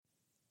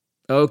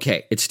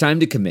Okay, it's time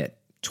to commit.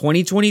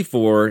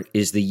 2024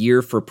 is the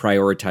year for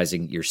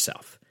prioritizing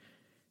yourself.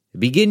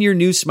 Begin your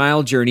new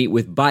smile journey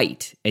with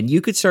Byte, and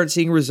you could start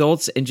seeing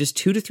results in just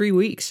 2 to 3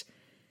 weeks.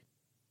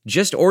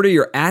 Just order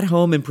your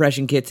at-home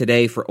impression kit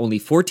today for only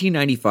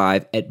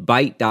 $14.95 at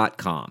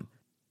Byte.com.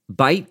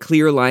 Byte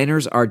clear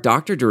liners are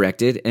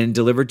doctor-directed and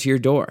delivered to your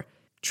door.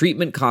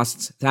 Treatment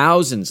costs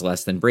thousands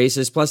less than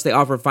braces, plus they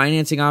offer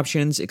financing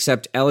options,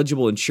 accept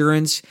eligible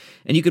insurance,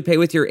 and you could pay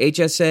with your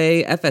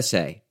HSA,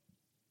 FSA.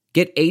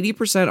 Get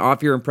 80%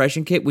 off your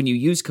impression kit when you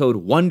use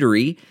code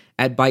WONDERY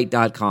at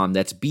Byte.com.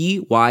 That's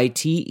BYTE.com.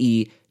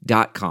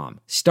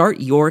 Start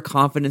your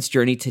confidence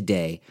journey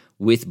today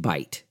with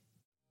Byte.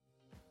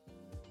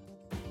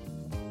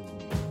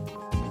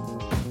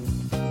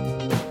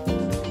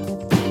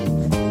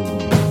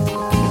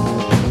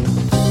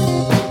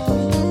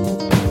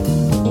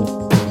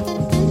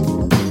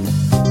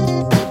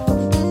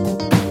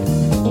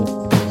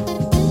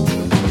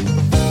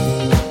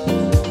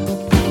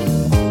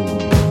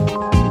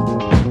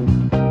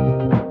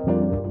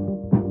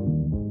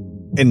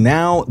 And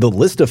now, the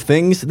list of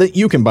things that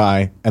you can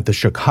buy at the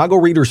Chicago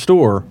Reader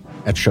store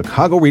at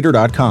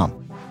chicagoreader.com.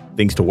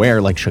 Things to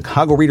wear like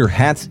Chicago Reader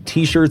hats,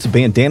 t-shirts,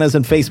 bandanas,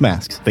 and face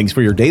masks. Things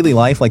for your daily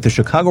life like the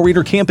Chicago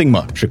Reader camping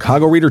mug,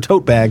 Chicago Reader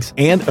tote bags,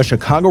 and a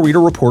Chicago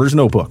Reader reporter's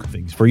notebook.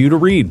 Things for you to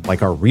read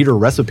like our Reader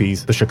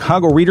recipes, the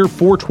Chicago Reader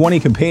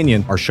 420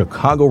 Companion, our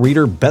Chicago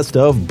Reader Best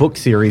of book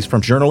series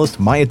from journalists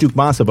Maya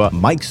Dukmasova,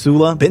 Mike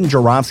Sula, Ben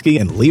Jarofsky,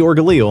 and Lior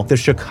Galil, the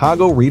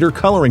Chicago Reader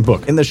coloring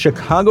book, and the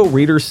Chicago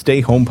Reader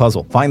Stay Home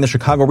puzzle. Find the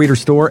Chicago Reader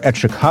store at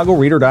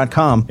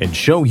chicagoreader.com and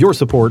show your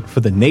support for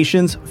the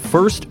nation's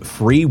first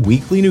free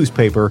weekly newspaper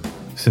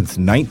since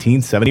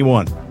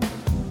 1971.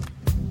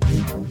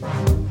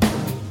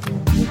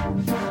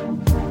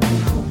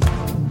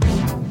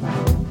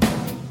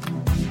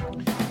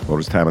 Well,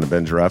 it's time on the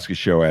Ben Jarofsky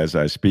Show as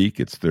I speak.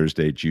 It's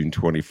Thursday, June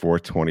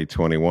 24th,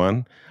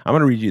 2021. I'm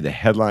going to read you the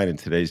headline in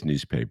today's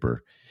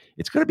newspaper.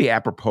 It's going to be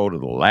apropos to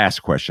the last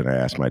question I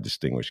asked my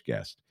distinguished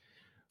guest.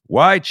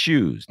 Why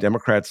choose?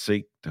 Democrats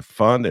seek to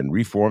fund and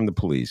reform the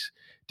police.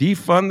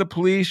 Defund the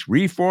police,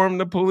 reform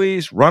the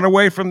police, run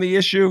away from the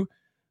issue.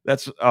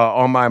 That's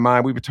on my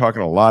mind. We've been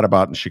talking a lot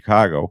about in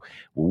Chicago.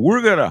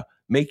 We're going to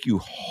make you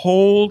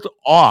hold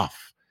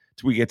off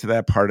till we get to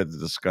that part of the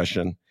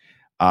discussion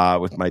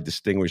with my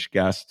distinguished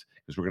guest,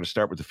 because we're going to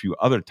start with a few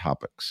other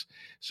topics.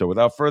 So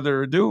without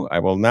further ado, I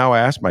will now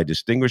ask my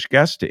distinguished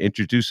guest to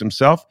introduce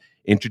himself.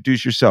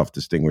 Introduce yourself,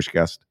 distinguished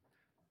guest.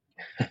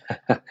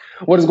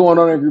 What is going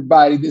on,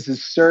 everybody? This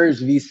is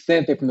Sergio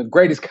Vicente from the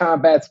greatest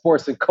combat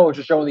sports and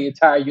culture show in the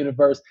entire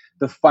universe,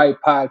 The Fight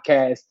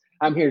Podcast.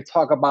 I'm here to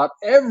talk about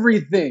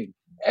everything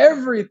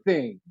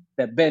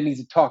that Ben needs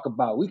to talk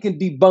about. We can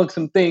debunk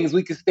some things.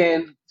 We can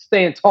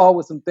stand tall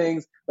with some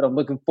things, but I'm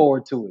looking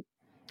forward to it.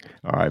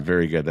 All right,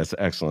 very good. That's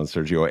excellent,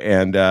 Sergio.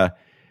 And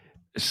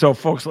so,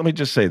 folks, let me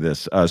just say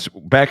this.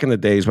 Back in the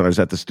days when I was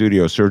at the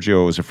studio,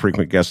 Sergio was a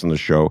frequent guest on the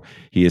show.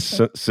 He has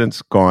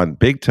since gone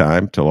big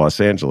time to Los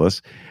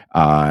Angeles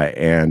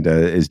and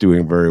is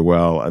doing very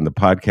well in the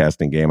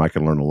podcasting game. I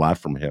can learn a lot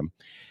from him.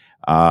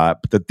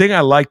 But the thing I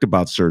liked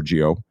about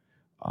Sergio,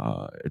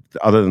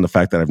 other than the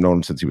fact that I've known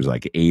him since he was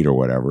like 8 or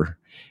whatever,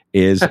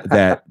 is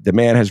that the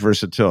man has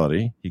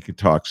versatility. He could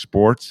talk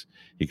sports.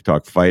 He could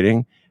talk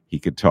fighting. He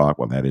could talk,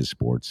 well, that is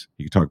sports.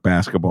 He could talk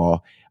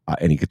basketball,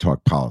 and he could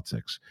talk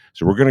politics.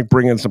 So we're going to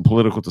bring in some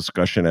political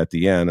discussion at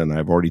the end, and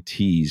I've already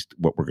teased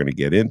what we're going to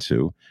get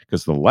into,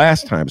 because the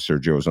last time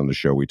Sergio was on the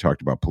show, we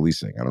talked about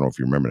policing. I don't know if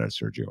you remember that,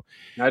 Sergio.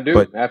 I do,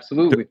 but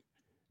absolutely.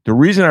 The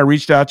reason I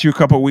reached out to you a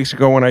couple of weeks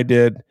ago when I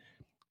did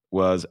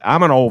was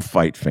I'm an old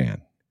fight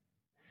fan.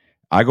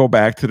 I go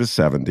back to the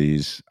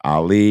 70s,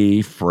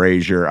 Ali,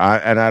 Frazier,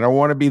 and I don't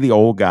want to be the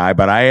old guy,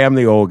 but I am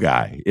the old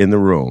guy in the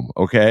room,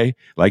 okay?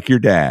 Like your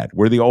dad.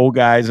 We're the old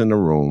guys in the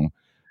room,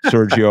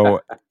 Sergio,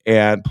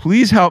 and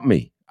please help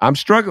me. I'm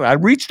struggling. I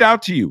reached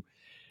out to you.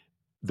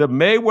 The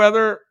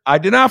Mayweather, I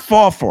did not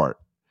fall for it.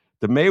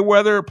 The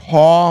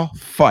Mayweather-Paul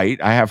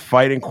fight, I have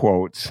fight in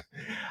quotes.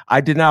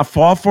 I did not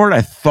fall for it.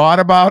 I thought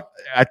about,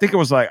 I think it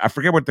was like, I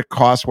forget what the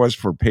cost was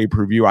for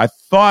pay-per-view. I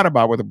thought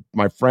about with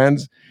my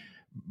friends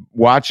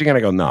watching it. I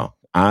go, no,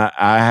 I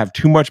have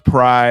too much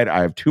pride.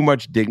 I have too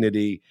much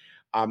dignity.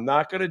 I'm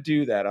not going to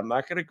do that. I'm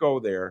not going to go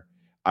there.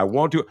 I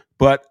won't do it.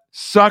 But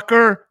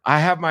sucker, I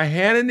have my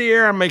hand in the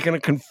air. I'm making a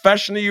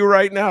confession to you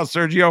right now,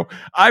 Sergio.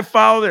 I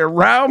followed it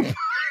round.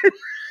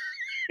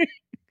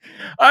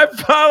 I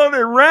followed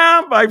it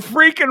round by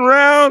freaking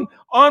round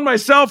on my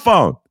cell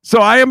phone.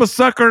 So I am a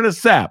sucker and a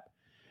sap.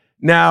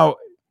 Now,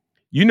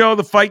 you know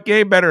the fight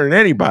game better than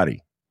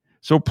anybody.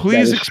 So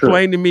please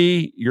explain to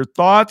me your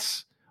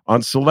thoughts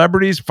on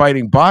celebrities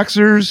fighting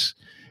boxers,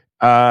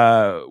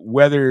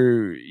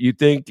 whether you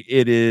think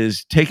it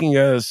is taking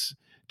us,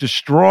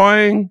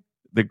 destroying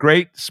the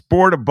great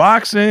sport of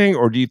boxing,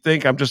 or do you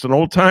think I'm just an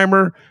old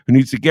timer who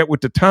needs to get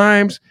with the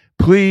times?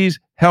 Please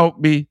help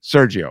me,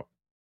 Sergio.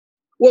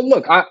 Well,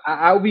 look,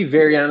 I'll be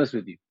very honest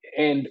with you.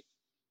 And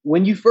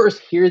when you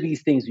first hear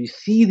these things, you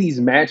see these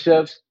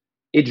matchups,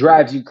 it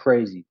drives you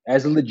crazy.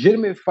 As a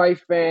legitimate fight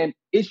fan,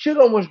 it should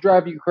almost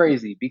drive you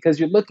crazy because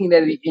you're looking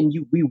at it and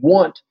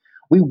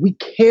we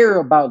care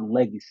about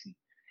legacy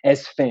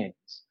as fans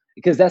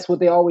because that's what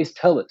they always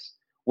tell us.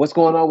 What's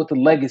going on with the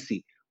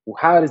legacy?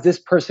 How does this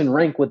person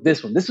rank with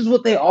this one? This is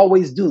what they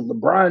always do.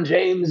 LeBron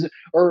James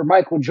or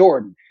Michael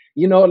Jordan.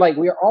 Like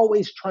we're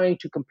always trying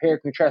to compare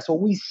and contrast. So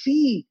when we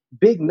see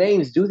big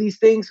names do these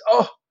things,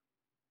 oh,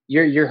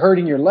 you're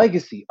hurting your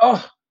legacy.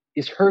 Oh,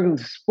 it's hurting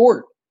the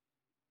sport.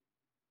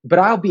 But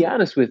I'll be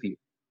honest with you.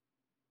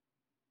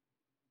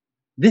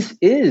 This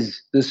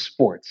is the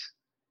sports.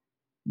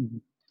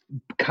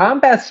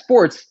 Combat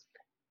sports,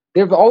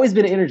 there's always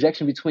been an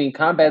interjection between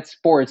combat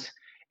sports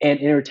and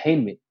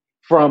entertainment.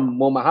 From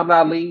when Muhammad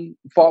Ali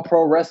fought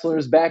pro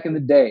wrestlers back in the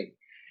day.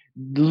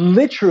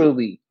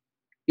 Literally,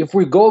 if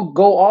we go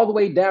all the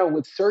way down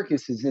with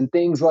circuses and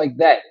things like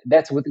that,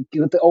 that's with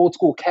the old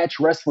school catch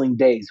wrestling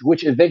days,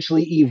 which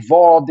eventually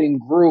evolved and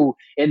grew,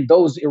 and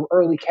those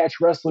early catch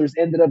wrestlers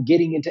ended up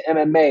getting into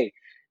MMA.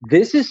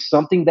 This is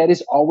something that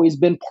has always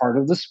been part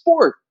of the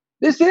sport.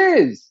 This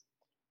is.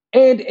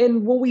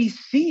 And when we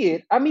see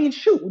it, I mean,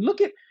 shoot, look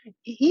at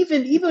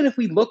even if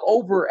we look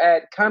over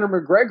at Conor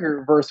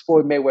McGregor versus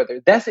Floyd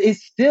Mayweather,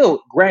 it's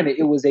still, granted,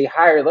 it was a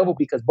higher level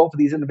because both of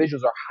these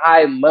individuals are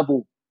high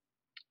level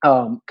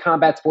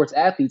combat sports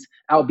athletes,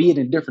 albeit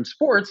in different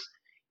sports.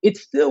 It's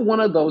still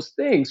one of those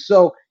things.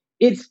 So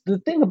it's the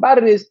thing about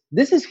it is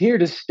this is here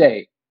to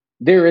stay.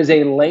 There is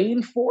a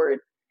lane for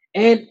it.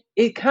 And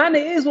it kind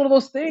of is one of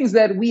those things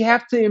that we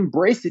have to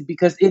embrace it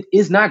because it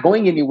is not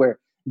going anywhere.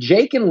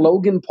 Jake and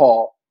Logan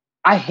Paul,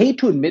 I hate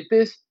to admit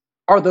this,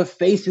 are the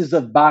faces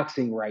of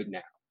boxing right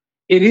now.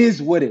 It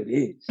is what it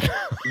is.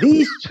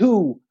 These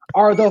two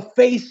are the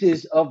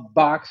faces of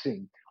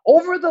boxing.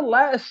 Over the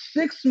last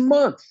 6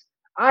 months,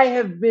 I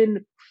have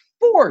been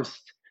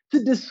forced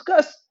to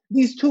discuss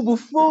these two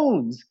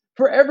buffoons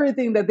for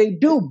everything that they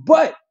do.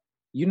 But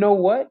you know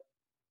what?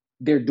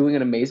 They're doing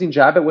an amazing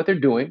job at what they're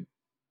doing.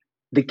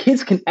 The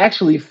kids can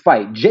actually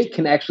fight. Jake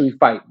can actually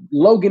fight.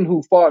 Logan,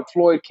 who fought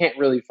Floyd, can't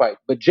really fight.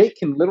 But Jake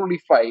can literally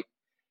fight.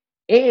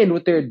 And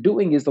what they're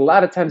doing is a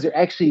lot of times they're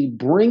actually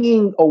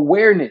bringing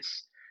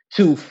awareness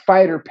to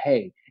fighter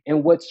pay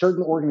and what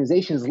certain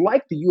organizations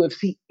like the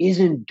UFC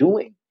isn't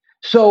doing.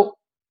 So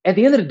at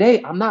the end of the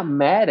day, I'm not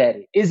mad at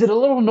it. Is it a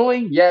little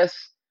annoying? Yes.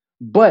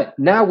 But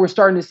now we're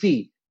starting to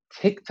see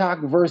TikTok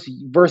versus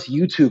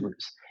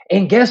YouTubers.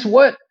 And guess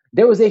what?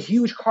 There was a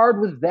huge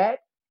card with that.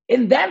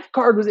 And that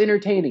card was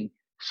entertaining.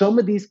 Some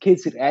of these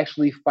kids could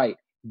actually fight.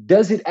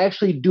 Does it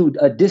actually do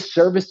a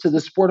disservice to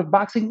the sport of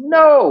boxing?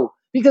 No.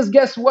 Because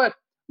guess what?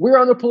 We're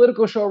on a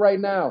political show right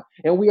now,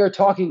 and we are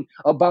talking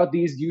about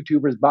these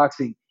YouTubers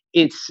boxing.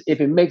 If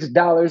it makes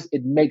dollars,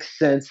 it makes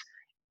sense.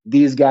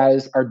 These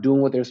guys are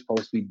doing what they're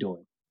supposed to be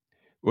doing.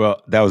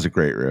 Well, that was a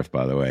great riff,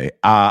 by the way.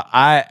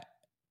 I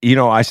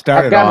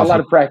started I've gotten a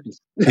lot of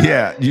practice.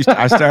 Yeah,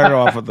 I started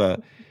off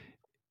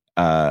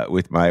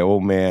with my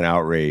old man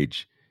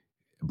outrage,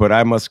 but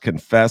I must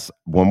confess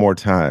one more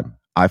time,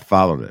 I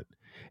followed it.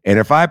 And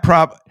if I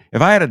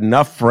had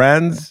enough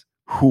friends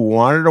who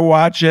wanted to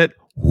watch it,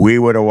 we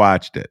would have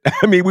watched it.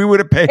 I mean, we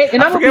would have paid. Hey,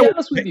 and I'm going to be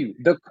honest with you.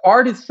 The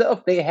card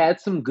itself, they had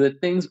some good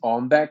things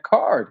on that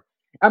card.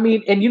 I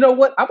mean, and you know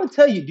what? I would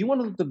tell you, do you want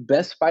to know what the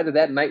best fight of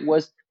that night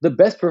was? The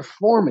best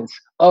performance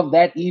of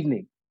that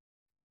evening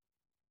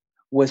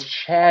was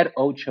Chad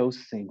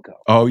Ochocinco.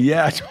 Oh,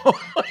 yeah.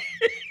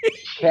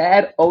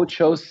 Chad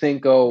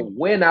Ochocinco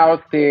went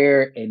out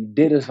there and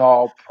did us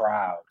all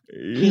proud.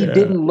 Yeah. He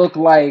didn't look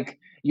like,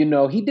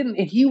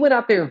 he went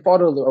out there and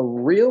fought a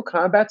real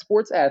combat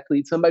sports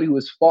athlete, somebody who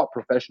has fought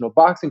professional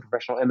boxing,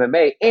 professional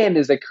MMA, and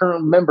is a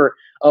current member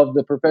of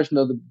the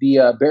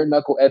Bare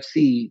Knuckle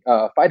FC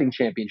fighting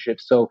championship.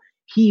 So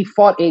he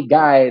fought a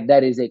guy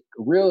that is a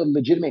real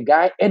legitimate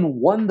guy and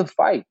won the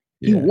fight.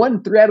 Yeah. He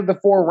won 3 out of the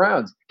 4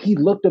 rounds. He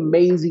looked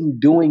amazing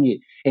doing it.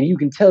 And you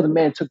can tell the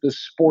man took the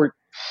sport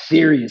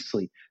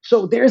seriously.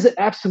 So there's an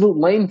absolute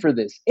lane for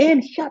this.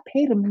 And he got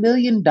paid $1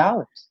 million.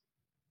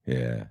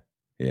 Yeah.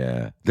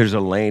 Yeah. There's a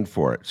lane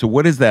for it. So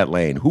what is that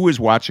lane? Who is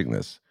watching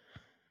this?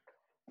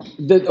 So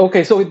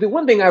the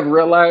one thing I've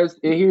realized,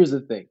 and here's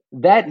the thing,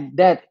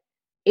 that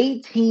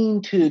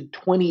 18 to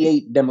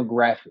 28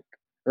 demographic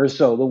or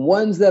so, the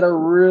ones that are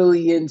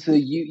really into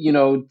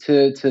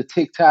to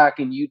TikTok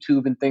and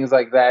YouTube and things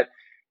like that,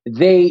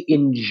 they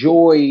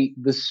enjoy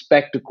the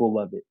spectacle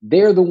of it.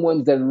 They're the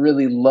ones that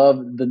really love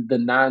the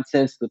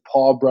nonsense, the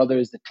Paul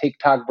brothers, the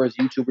TikTok versus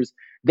YouTubers.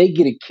 They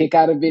get a kick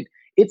out of it.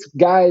 It's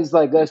guys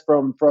like us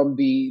from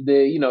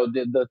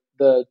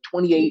the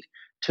 28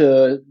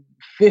 to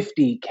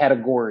 50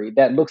 category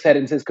that looks at it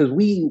and says, because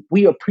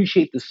we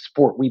appreciate the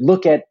sport. We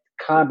look at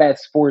combat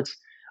sports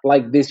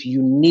like this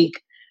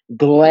unique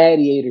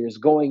gladiators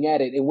going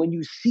at it. And when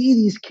you see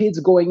these kids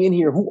going in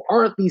here who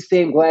aren't these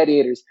same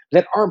gladiators,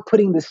 that aren't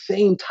putting the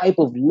same type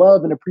of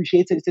love and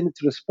appreciation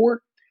into the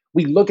sport,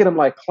 we look at them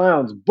like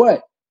clowns,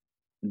 but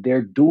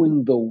they're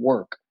doing the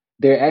work.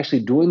 They're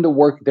actually doing the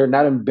work. They're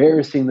not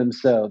embarrassing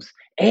themselves.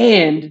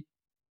 And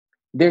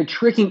They're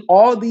tricking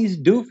all these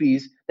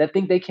doofies that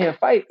think they can't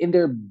fight, and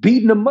they're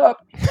beating them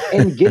up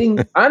and getting,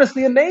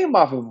 honestly, a name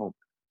off of them.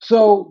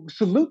 So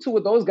salute to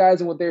what those guys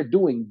and what they're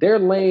doing. Their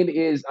lane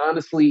is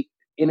honestly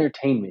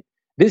entertainment.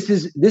 This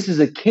is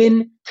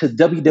akin to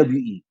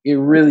WWE. It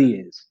really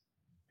is.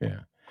 Yeah.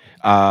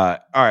 All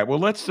right. Well,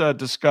 let's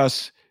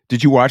discuss.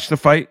 Did you watch the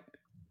fight?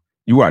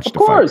 You watched the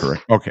fight,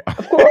 correct? Okay.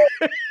 Of course.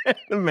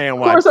 The man Of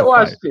watched course the I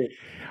watched fight. it.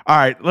 All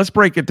right. Let's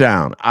break it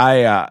down.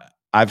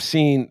 I've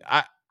seen.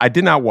 I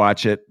did not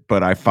watch it,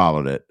 but I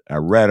followed it. I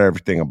read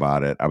everything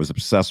about it. I was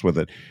obsessed with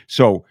it.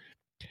 So,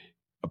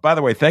 by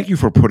the way, thank you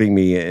for putting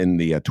me in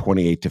the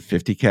 28 to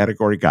 50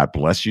 category. God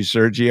bless you,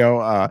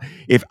 Sergio.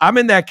 If I'm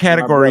in that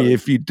category,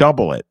 if you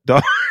double it,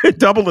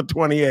 double the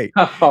 28.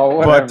 Oh,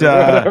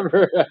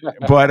 whatever.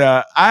 But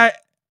I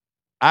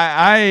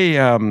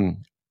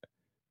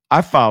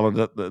followed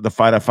the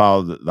fight. I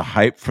followed the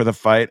hype for the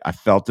fight. I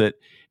felt it.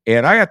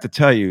 And I have to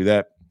tell you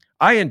that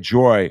I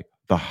enjoy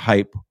the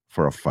hype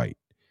for a fight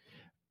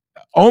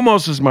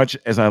almost as much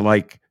as I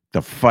like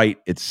the fight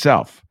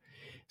itself.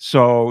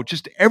 So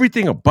just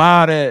everything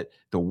about it,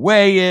 the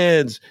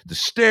weigh-ins, the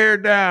stare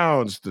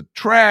downs, the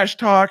trash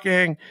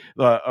talking,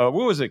 what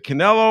was it?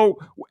 Canelo,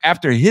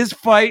 after his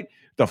fight,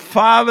 the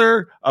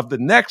father of the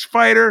next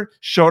fighter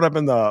showed up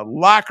in the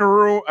locker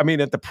room. I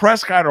mean, at the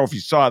press, I don't know if you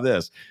saw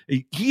this.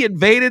 He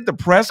invaded the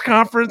press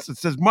conference and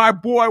says, "My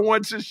boy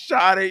wants a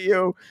shot at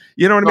you."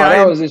 You know what I mean?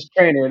 That was his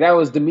trainer. That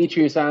was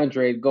Demetrius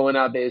Andrade going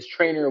out there. His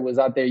trainer was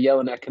out there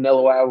yelling at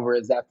Canelo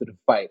Alvarez after the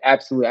fight.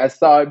 Absolutely. I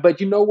saw it.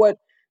 But you know what?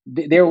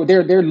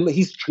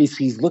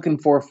 He's looking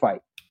for a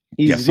fight.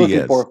 He's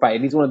looking for a fight.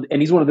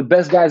 And he's one of the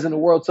best guys in the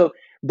world. So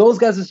those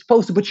guys are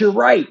supposed to, but you're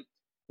right.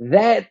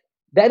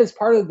 That is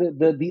part of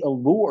the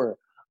allure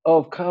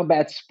of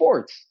combat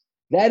sports.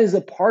 That is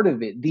a part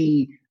of it.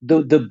 The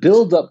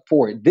build up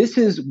for it. This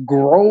is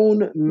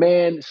grown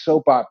man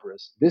soap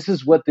operas. This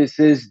is what this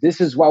is. This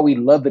is why we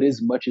love it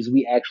as much as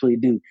we actually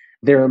do.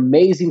 They're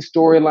amazing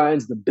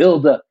storylines, the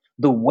build up,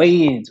 the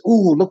weigh-ins.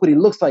 Ooh, look what he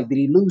looks like. Did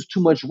he lose too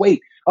much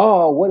weight?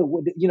 Oh, what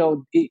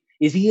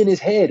is he in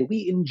his head?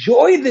 We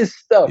enjoy this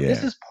stuff. Yeah.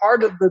 This is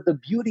part of the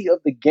beauty of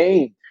the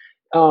game.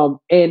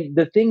 And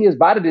the thing is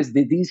about it is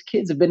that these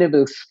kids have been able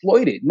to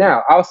exploit it.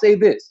 Now, I'll say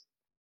this.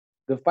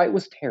 The fight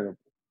was terrible.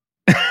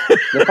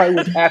 The fight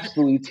was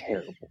absolutely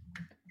terrible.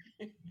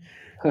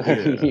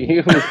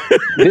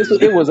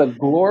 It was a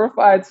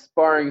glorified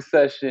sparring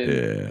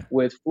session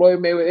with Floyd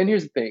Mayweather. And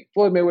here's the thing.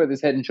 Floyd Mayweather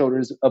is head and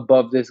shoulders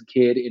above this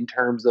kid in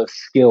terms of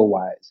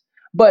skill-wise.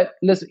 But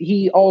listen,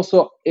 he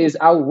also is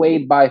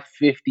outweighed by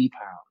 50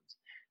 pounds.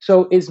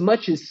 So as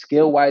much as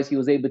skill-wise he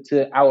was able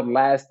to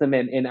outlast him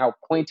and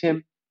outpoint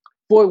him,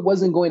 Floyd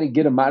wasn't going to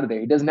get him out of there.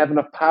 He doesn't have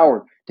enough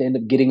power to end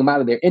up getting him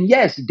out of there. And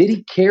yes, did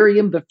he carry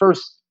him the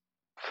first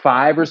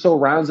 5 or so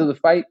rounds of the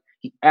fight?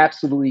 He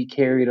absolutely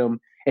carried him.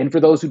 And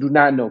for those who do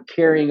not know,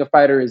 carrying a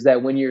fighter is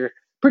that when you're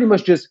pretty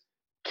much just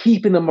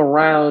keeping them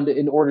around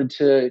in order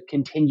to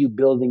continue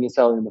building and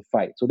selling the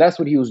fight. So that's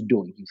what he was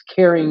doing. He was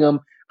carrying them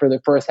for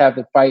the first half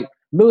of the fight.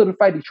 Middle of the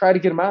fight, he tried to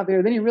get him out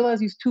there. Then he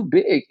realized he's too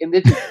big and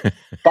then just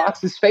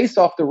boxed his face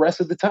off the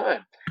rest of the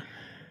time.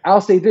 I'll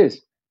say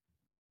this.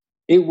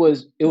 It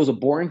was a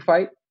boring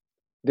fight.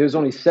 There's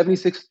only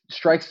 76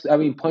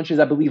 punches,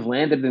 I believe,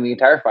 landed in the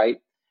entire fight.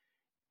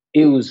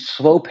 It was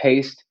slow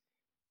paced.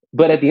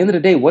 But at the end of the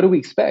day, what do we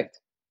expect?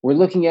 We're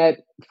looking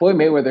at Floyd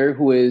Mayweather,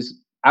 who is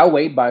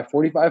outweighed by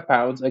 45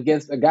 pounds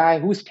against a guy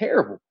who's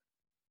terrible.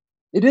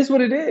 It is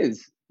what it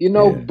is,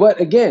 But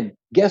again,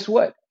 guess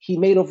what? He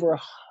made over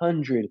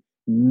 $100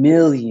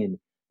 million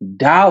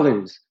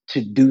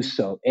to do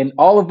so. And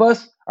all of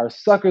us are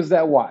suckers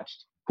that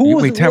watched. Who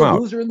was the real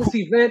loser in this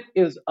event?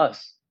 It was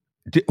us.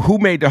 Who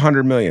made the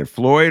 $100 million?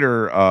 Floyd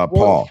or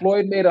Paul?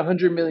 Floyd made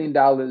 $100 million.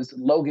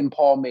 Logan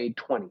Paul made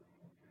 20.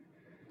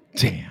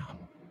 Damn.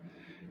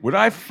 Would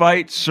I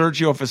fight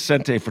Sergio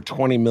Vicente for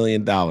 $20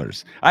 million?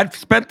 I'd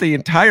spent the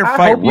entire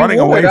fight running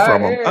away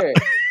from him.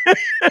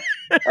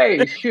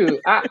 Hey, shoot.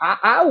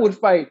 I would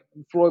fight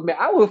Floyd.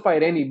 I would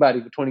fight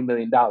anybody for $20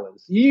 million.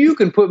 You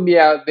can put me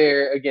out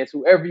there against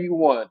whoever you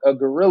want. A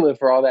gorilla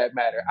for all that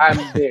matter. I'm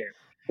there.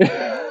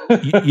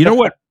 You know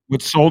what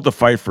sold the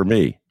fight for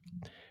me?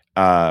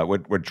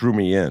 What drew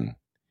me in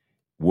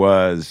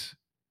was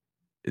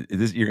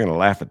this. You're going to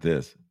laugh at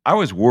this. I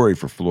was worried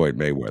for Floyd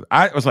Mayweather.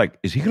 I was like,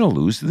 is he going to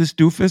lose to this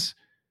doofus?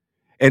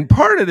 And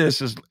part of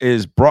this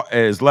is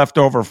left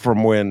over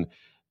from when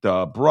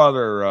the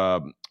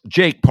brother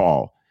Jake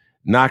Paul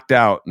knocked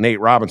out Nate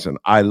Robinson.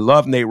 I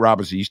love Nate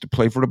Robinson. He used to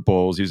play for the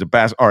Bulls. He was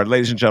a all right,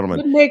 ladies and gentlemen.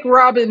 But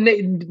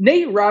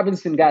Nate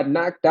Robinson got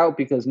knocked out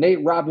because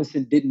Nate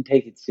Robinson didn't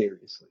take it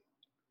seriously.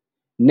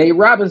 Nate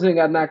Robinson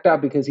got knocked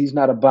out because he's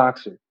not a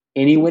boxer.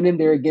 And he went in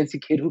there against a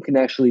kid who can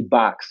actually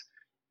box.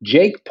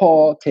 Jake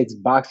Paul takes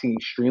boxing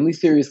extremely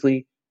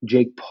seriously.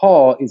 Jake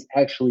Paul is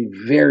actually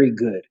very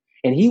good.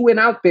 And he went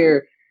out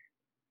there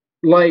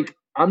like,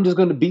 I'm just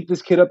going to beat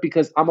this kid up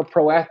because I'm a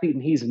pro athlete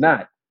and he's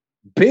not.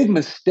 Big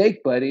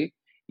mistake, buddy.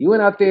 You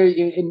went out there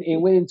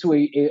and went into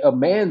a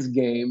man's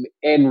game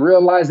and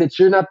realized that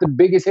you're not the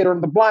biggest hitter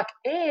on the block.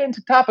 And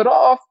to top it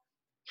off,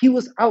 he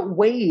was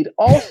outweighed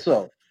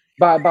also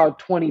by about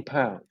 20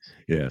 pounds.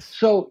 Yes.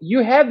 So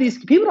you have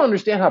these people don't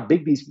understand how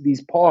big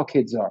these Paul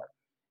kids are.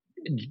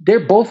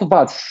 They're both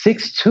about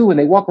 6'2", and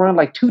they walk around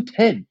like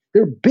 210.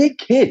 They're big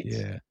kids.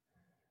 Yeah.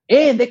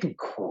 And they can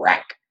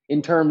crack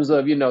in terms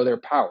of, their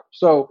power.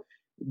 So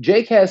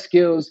Jake has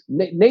skills.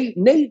 Nate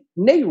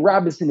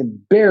Robinson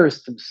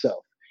embarrassed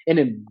himself and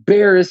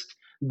embarrassed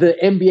the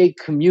NBA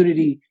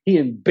community. He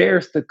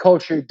embarrassed the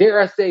culture.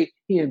 Dare I say,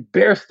 he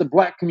embarrassed the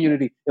Black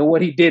community and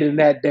what he did in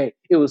that day.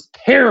 It was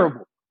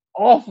terrible,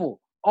 awful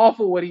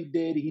what he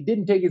did. He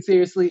didn't take it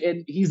seriously,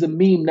 and he's a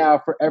meme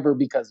now forever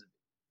because of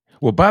it.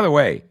 Well, by the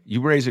way, you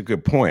raise a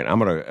good point. I'm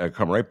going to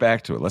come right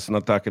back to it. Let's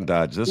not duck and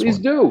dodge this Please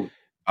one. do.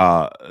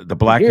 The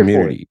Black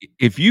community.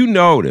 If you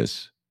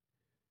notice,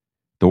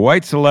 the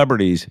white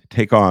celebrities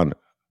take on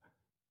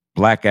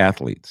Black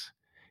athletes.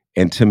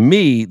 And to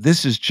me,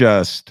 this is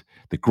just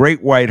the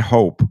great white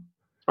hope.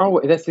 Oh,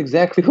 that's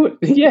exactly what,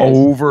 yes.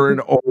 Over and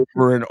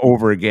over and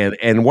over again.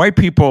 And white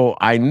people,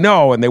 I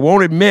know, and they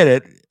won't admit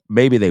it,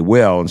 maybe they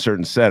will in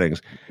certain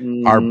settings,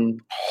 are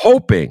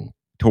hoping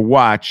to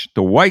watch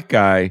the white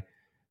guy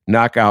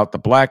knock out the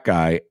Black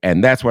guy.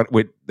 And that's what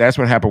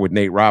happened with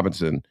Nate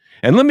Robinson.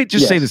 And let me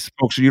just say this,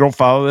 folks, so you don't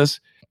follow this.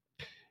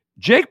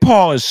 Jake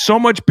Paul is so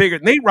much bigger.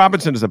 Nate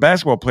Robinson is a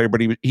basketball player,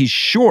 but he's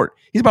short.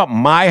 He's about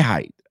my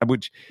height,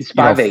 which he's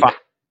 5'8".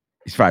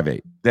 He's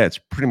 5'8". That's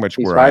pretty much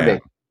where I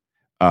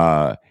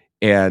am.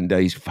 And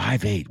he's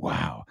 5'8".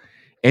 Wow.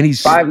 And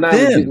he's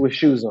 5'9" with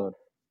shoes on.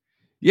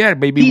 Yeah,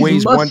 maybe he's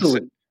weighs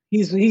muscly.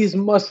 He's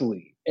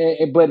muscly,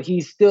 but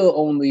he's still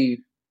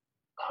only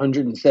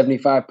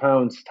 175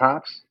 pounds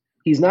tops.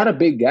 He's not a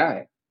big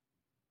guy.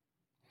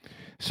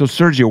 So,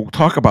 Sergio,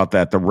 talk about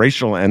that, the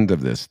racial end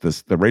of this,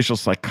 the racial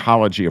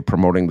psychology of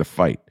promoting the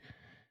fight.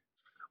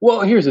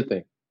 Well, here's the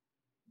thing.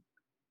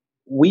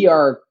 We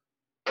are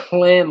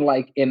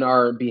clan-like in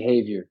our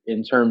behavior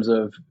in terms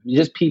of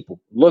just people.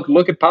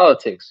 Look at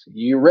politics.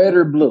 You red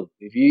or blue.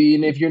 If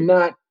you're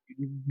not,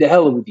 the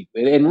hell with you.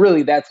 And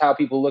really, that's how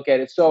people look at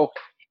it. So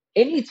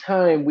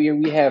anytime we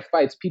have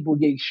fights, people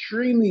get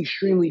extremely,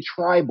 extremely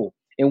tribal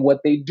in what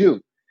they do.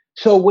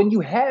 So when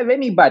you have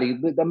anybody,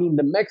 I mean,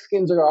 the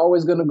Mexicans are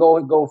always going to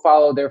go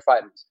follow their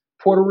fighters.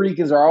 Puerto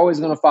Ricans are always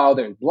going to follow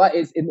theirs.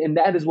 And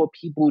that is what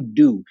people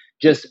do.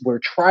 Just we're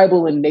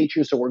tribal in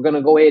nature, so we're going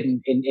to go ahead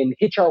and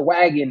hitch our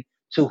wagon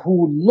to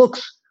who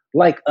looks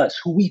like us,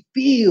 who we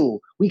feel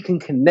we can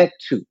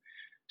connect to.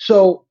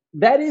 So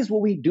that is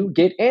what we do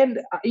get. And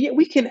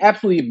we can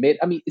absolutely admit,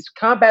 I mean, it's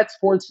combat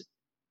sports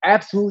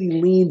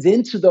absolutely leans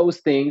into those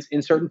things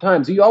in certain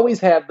times. You always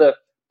have the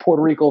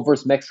Puerto Rico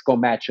versus Mexico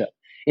matchup.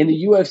 In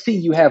the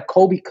UFC, you have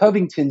Colby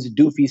Covington's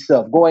doofy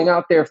self going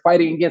out there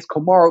fighting against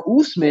Kamaru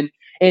Usman,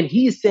 and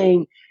he's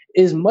saying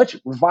as much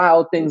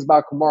vile things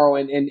about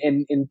Kamaru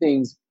and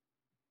things.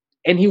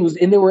 And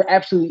they were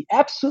absolutely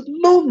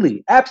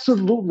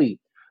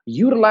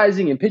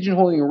utilizing and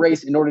pigeonholing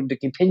race in order to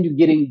continue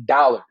getting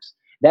dollars.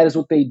 That is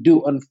what they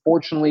do.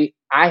 Unfortunately,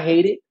 I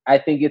hate it. I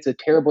think it's a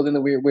terrible thing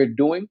that we're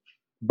doing,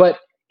 but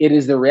it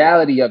is the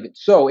reality of it.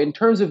 So in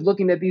terms of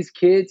looking at these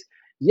kids,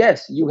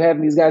 yes, you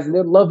have these guys and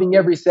they're loving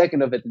every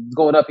second of it,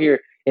 going up here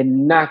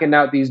and knocking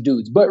out these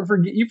dudes. But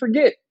you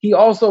forget, he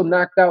also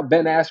knocked out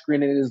Ben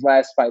Askren in his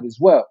last fight as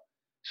well.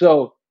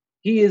 So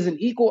he is an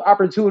equal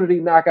opportunity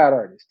knockout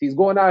artist. He's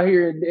going out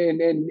here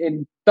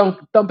and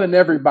thumping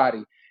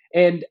everybody.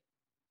 And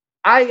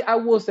I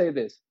will say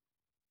this.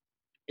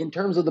 In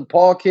terms of the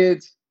Paul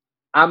kids,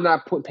 I'm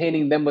not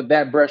painting them with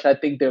that brush. I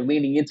think they're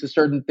leaning into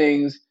certain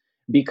things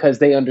because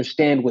they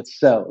understand what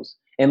sells.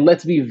 And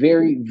let's be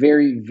very,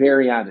 very,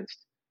 very honest.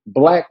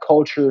 Black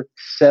culture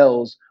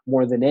sells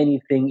more than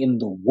anything in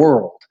the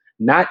world.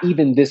 Not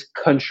even this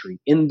country,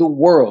 in the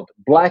world.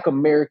 Black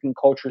American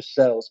culture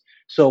sells.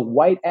 So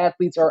white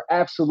athletes are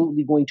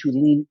absolutely going to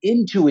lean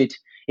into it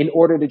in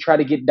order to try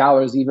to get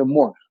dollars even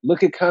more.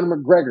 Look at Conor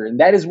McGregor. And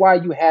that is why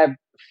you have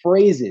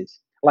phrases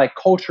like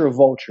culture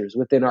vultures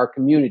within our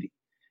community.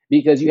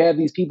 Because you have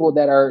these people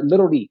that are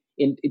literally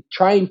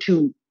trying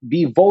to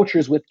be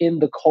vultures within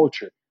the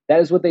culture.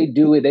 That is what they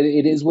do. It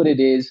is what it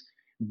is.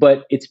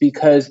 But it's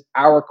because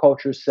our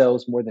culture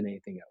sells more than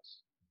anything else.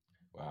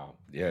 Wow.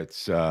 Yeah,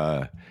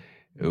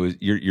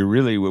 you're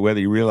really, whether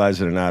you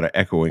realize it or not,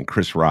 echoing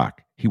Chris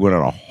Rock. He went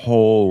on a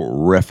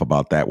whole riff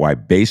about that. Why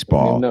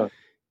baseball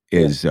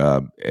is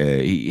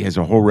he has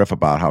a whole riff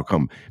about how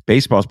come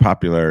baseball's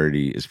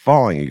popularity is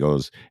falling. He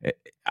goes,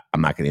 I'm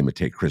not going to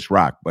imitate Chris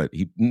Rock, but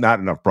not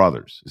enough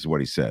brothers is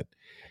what he said.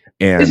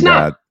 And it's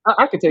not.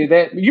 I can tell you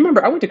that. You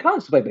remember, I went to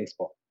college to play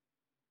baseball.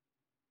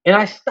 And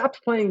I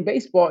stopped playing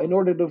baseball in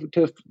order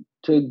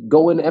to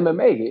go in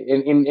MMA,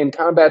 in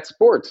combat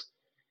sports.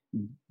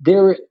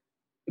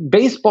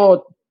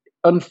 Baseball,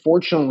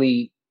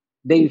 unfortunately,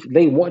 they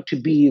want to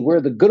be, we're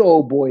the good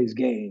old boys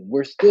game.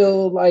 We're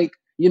still like,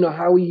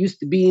 how we used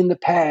to be in the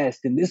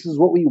past, and this is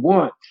what we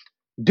want.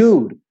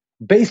 Dude,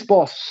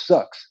 baseball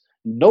sucks.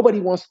 Nobody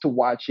wants to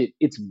watch it.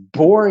 It's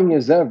boring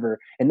as ever.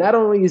 And not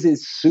only is it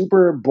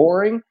super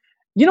boring,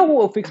 you know what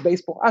will fix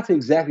baseball? I'll tell you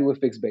exactly what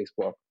fixed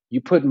baseball. You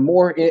put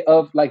more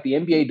of, like the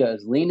NBA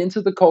does, lean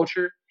into the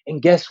culture.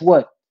 And guess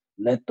what?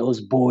 Let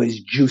those boys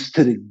juice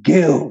to the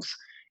gills.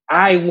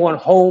 I want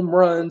home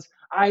runs.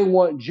 I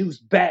want juice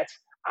bats.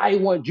 I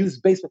want juice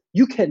baseball.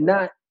 You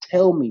cannot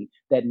tell me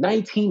that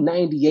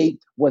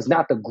 1998 was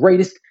not the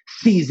greatest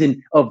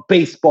season of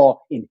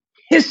baseball in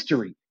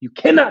history. You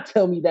cannot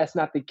tell me that's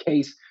not the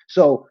case.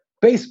 So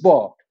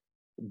baseball,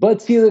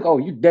 Bud Selig, oh,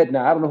 you're dead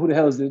now. I don't know who the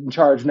hell is in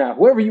charge now.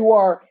 Whoever you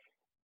are,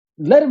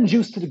 let them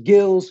juice to the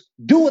gills.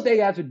 Do what they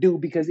have to do,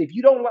 because if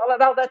you don't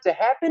allow that to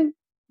happen,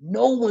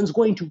 no one's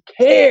going to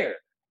care.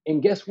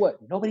 And guess what?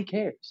 Nobody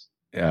cares.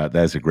 Yeah,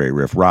 that's a great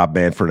riff. Rob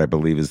Manfred, I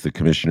believe, is the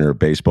commissioner of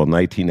baseball.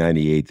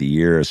 1998, the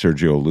year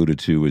Sergio alluded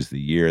to, is the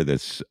year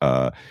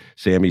that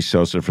Sammy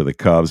Sosa for the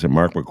Cubs and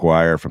Mark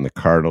McGwire from the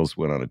Cardinals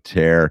went on a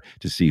tear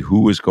to see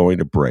who was going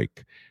to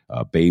break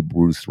Babe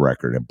Ruth's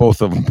record. And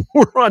both of them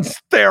were on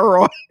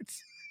steroids.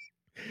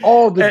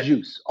 All the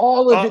juice.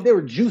 All of it. They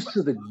were juiced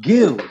to the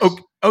gills.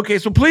 Okay,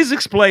 so please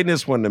explain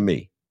this one to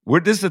me.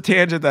 This is a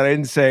tangent that I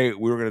didn't say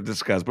we were going to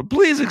discuss, but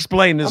please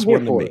explain this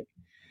one to me.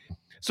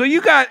 So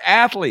you got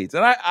athletes,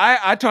 and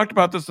I talked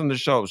about this on the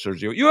show,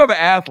 Sergio. You have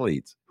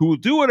athletes who will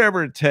do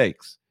whatever it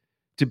takes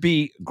to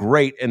be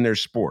great in their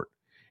sport.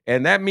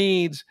 And that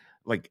means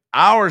like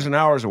hours and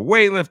hours of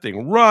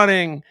weightlifting,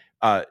 running,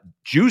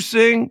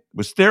 juicing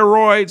with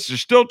steroids. They're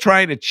still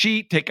trying to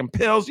cheat, taking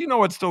pills. You know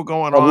what's still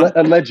going on.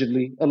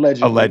 Allegedly.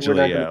 Allegedly.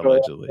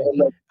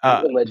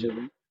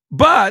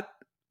 But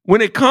when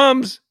it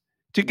comes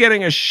to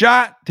getting a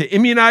shot to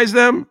immunize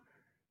them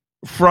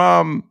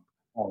from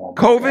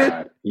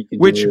COVID,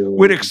 which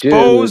would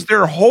expose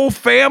their whole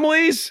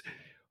families.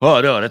 Oh,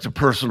 no, that's a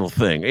personal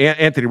thing.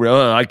 Anthony,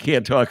 I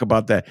can't talk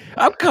about that.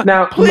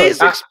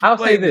 Please explain I'll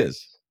say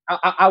this.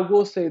 I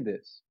will say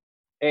this.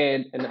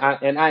 And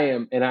I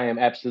am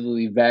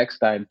absolutely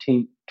vexed. I'm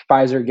team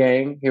Pfizer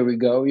gang. Here we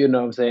go. You know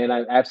what I'm saying?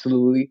 I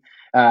absolutely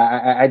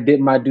I did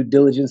my due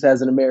diligence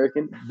as an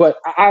American. But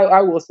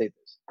I will say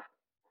this.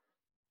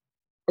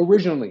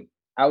 Originally,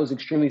 I was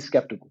extremely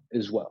skeptical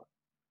as well.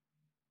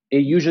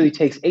 It usually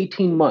takes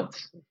 18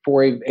 months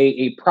for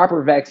a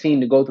proper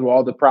vaccine to go through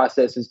all the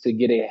processes to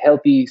get a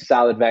healthy,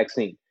 solid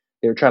vaccine.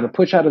 They're trying to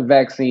push out a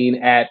vaccine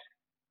at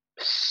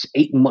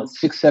 8 months,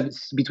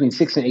 between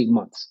 6 and 8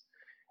 months.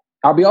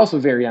 I'll be also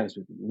very honest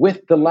with you.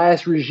 With the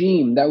last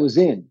regime that was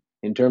in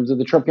terms of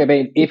the Trump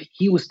campaign, if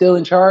he was still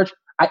in charge,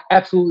 I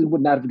absolutely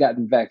would not have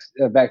gotten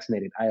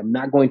vaccinated. I am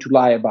not going to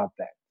lie about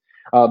that.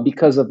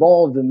 Because of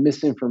all of the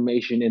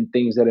misinformation and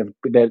things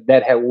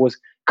that was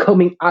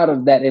coming out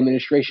of that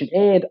administration.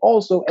 And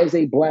also, as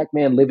a Black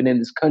man living in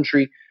this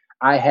country,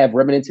 I have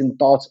remnants and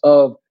thoughts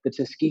of the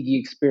Tuskegee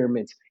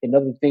experiments and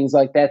other things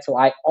like that. So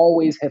I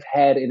always have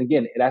had, and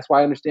again, that's why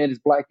I understand as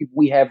Black people,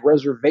 we have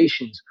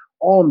reservations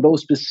on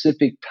those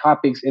specific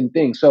topics and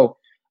things. So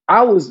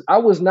I was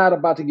not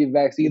about to get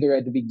vaxxed either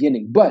at the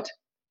beginning, but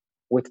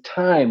with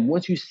time,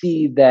 once you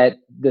see that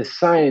the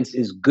science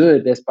is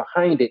good that's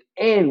behind it,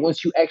 and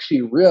once you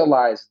actually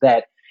realize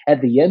that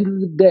at the end of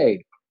the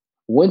day,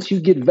 once you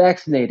get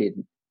vaccinated,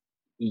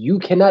 you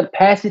cannot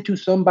pass it to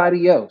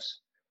somebody else.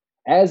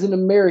 As an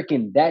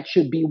American, that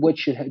should be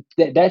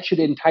that should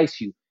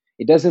entice you.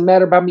 It doesn't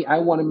matter about me. I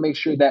want to make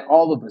sure that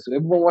all of us,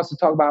 everyone wants to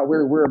talk about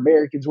we're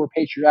Americans, we're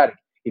patriotic.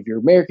 If you're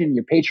American,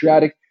 you're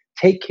patriotic,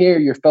 take care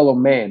of your fellow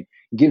man.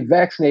 Get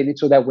vaccinated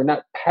so that we're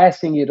not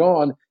passing it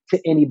on to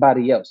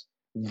anybody else.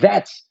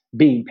 That's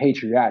being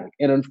patriotic.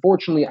 And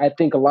unfortunately, I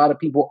think a lot of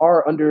people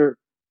are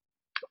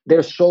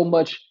there's so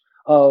much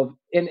of,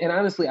 and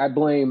honestly, I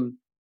blame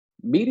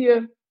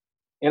media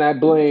and I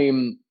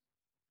blame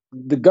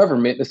the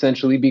government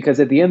essentially, because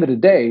at the end of the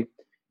day,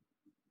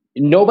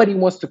 nobody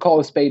wants to call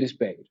a spade a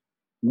spade.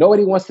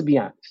 Nobody wants to be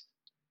honest.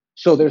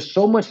 So there's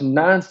so much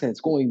nonsense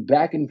going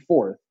back and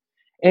forth.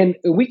 And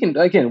we can,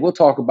 again, we'll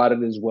talk about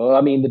it as well.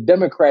 I mean, the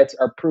Democrats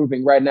are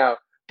proving right now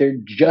they're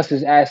just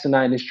as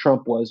asinine as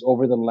Trump was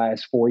over the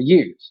last 4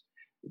 years.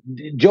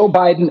 Joe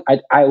Biden,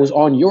 I was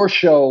on your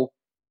show,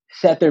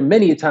 sat there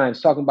many times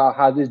talking about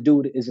how this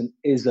dude is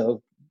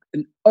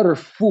an utter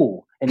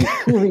fool, and he's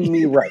proving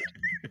me right.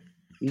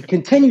 He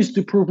continues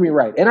to prove me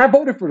right. And I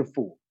voted for the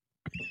fool.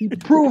 He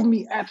proved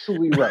me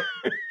absolutely right.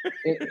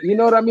 You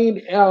know what I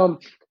mean?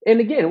 And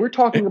again, we're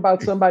talking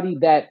about somebody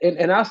that,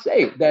 and I'll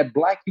say that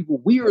Black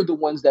people, we are the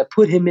ones that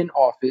put him in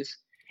office.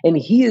 And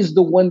he is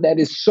the one that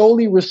is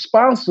solely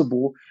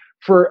responsible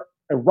for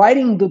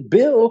writing the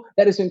bill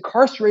that has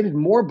incarcerated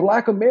more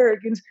Black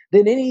Americans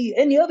than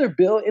any other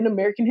bill in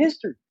American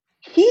history.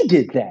 He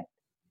did that.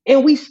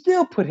 And we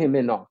still put him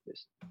in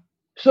office.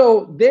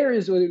 So there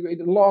is a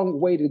long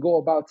way to go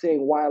about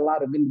saying why a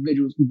lot of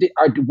individuals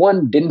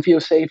didn't feel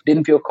safe,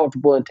 didn't feel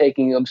comfortable in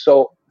taking them.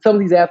 So some of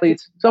these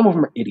athletes, some of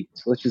them are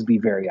idiots. Let's just be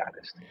very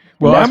honest.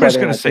 Well, I'm just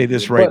going to say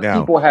this right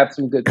now. People have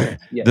some good things.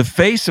 Yes. The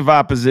face of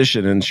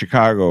opposition in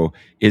Chicago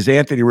is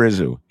Anthony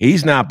Rizzo.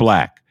 He's not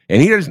Black.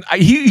 And he doesn't.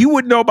 He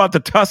wouldn't know about the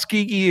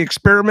Tuskegee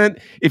experiment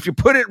if you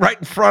put it right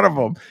in front of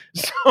him.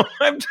 So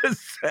I'm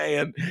just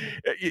saying,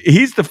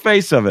 he's the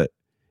face of it,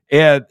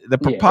 and the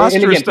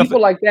preposterous and again, stuff.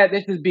 People like that,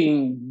 this is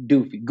being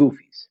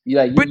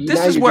goofies. But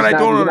this is what I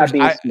don't you're not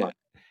being understand. smart.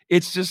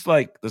 It's just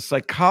like the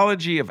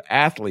psychology of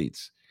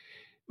athletes.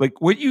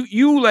 Like what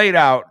you laid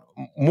out,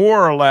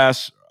 more or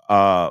less,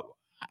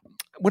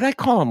 what I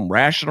call them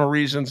rational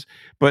reasons,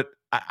 but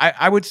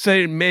I would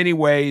say in many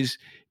ways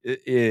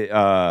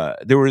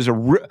there was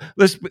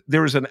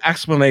an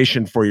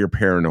explanation for your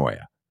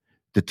paranoia.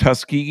 The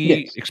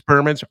Tuskegee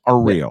experiments are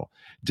real.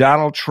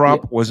 Donald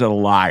Trump was a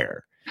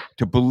liar.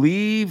 To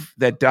believe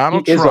that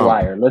Donald Trump is a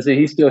liar. Let's say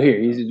he's still here.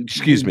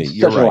 Excuse me.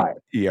 You're right.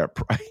 Yeah,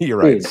 you're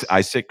right.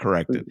 I sit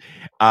corrected.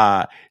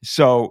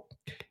 So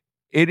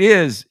it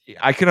is.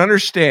 I can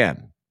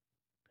understand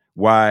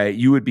why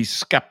you would be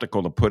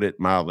skeptical, to put it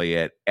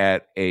mildly,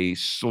 at a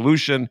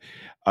solution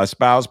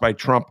espoused by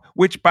Trump,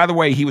 which, by the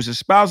way, he was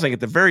espousing at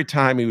the very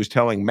time he was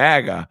telling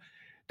MAGA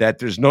that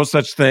there's no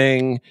such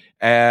thing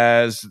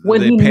as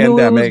when the he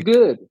pandemic. Knew it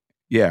was good.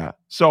 Yeah.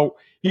 So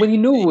when he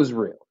knew it was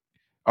real.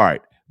 All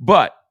right.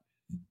 But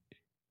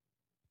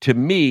to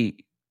me,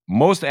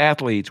 most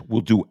athletes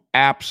will do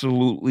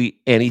absolutely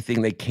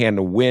anything they can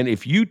to win.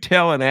 If you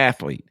tell an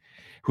athlete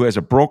who has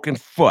a broken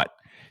foot,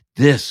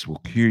 this will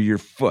cure your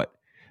foot,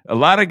 a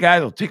lot of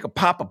guys will take a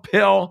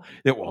pill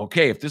that, well,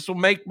 okay, if this will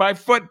make my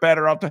foot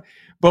better,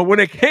 but when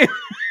it came,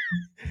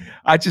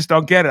 I just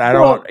don't get it. I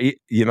don't, they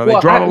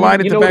draw the line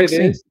at the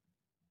vaccine.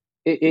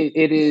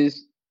 It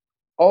is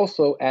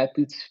also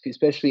athletes,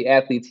 especially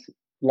athletes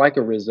like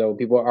a Rizzo,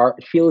 people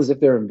feel as if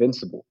they're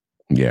invincible.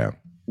 Yeah.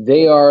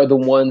 They are the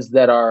ones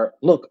that are,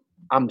 look,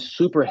 I'm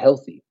super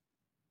healthy.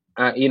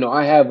 I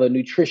have a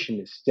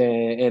nutritionist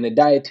and a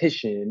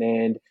dietitian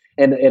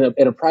and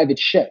a private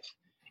chef,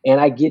 and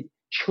I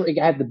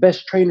have the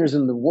best trainers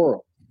in the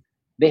world.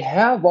 They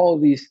have all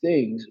of these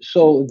things,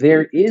 so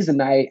there is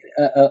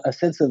a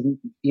sense of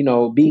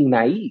being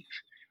naive,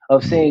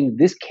 of saying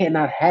this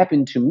cannot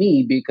happen to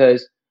me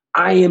because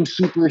I am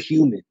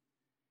superhuman.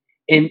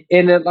 And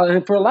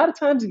for a lot of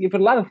times, for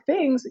a lot of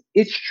things,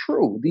 it's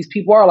true. These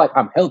people are like,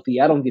 I'm healthy.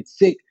 I don't get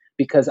sick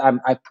because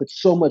I put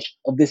so much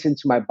of this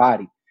into my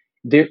body.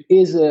 There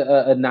is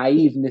a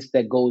naiveness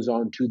that goes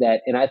on to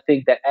that. And I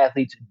think that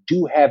athletes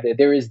do have that.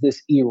 There is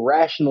this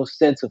irrational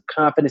sense of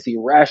confidence,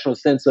 irrational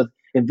sense of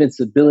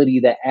invincibility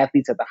that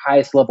athletes at the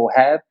highest level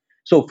have.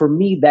 So for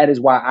me, that is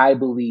why I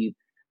believe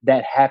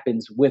that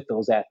happens with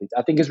those athletes.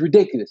 I think it's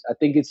ridiculous. I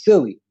think it's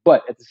silly.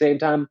 But at the same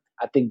time,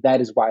 I think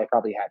that is why it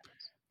probably happens.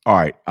 All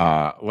right,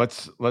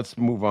 let's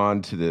move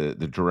on to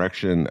the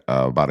direction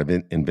about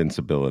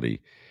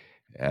invincibility.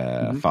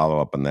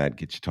 Follow up on that,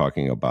 get you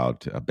talking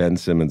about Ben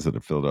Simmons of the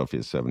Philadelphia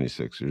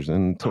 76ers,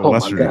 and to a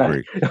lesser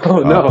degree,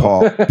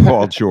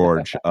 Paul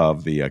George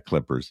of the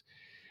Clippers.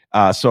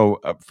 So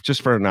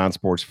just for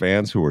non-sports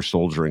fans who are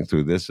soldiering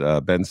through this,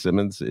 Ben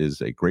Simmons is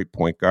a great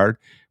point guard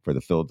for the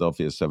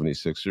Philadelphia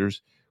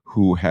 76ers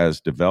who has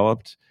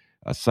developed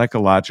a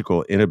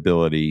psychological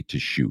inability to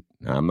shoot.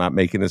 Now, I'm not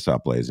making this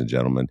up, ladies and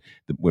gentlemen.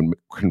 When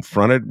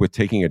confronted with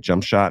taking a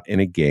jump shot in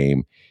a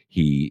game,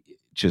 he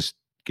just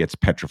gets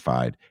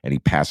petrified and he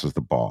passes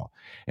the ball.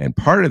 And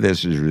part of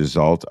this is a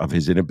result of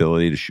his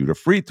inability to shoot a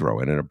free throw.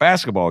 And in a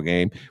basketball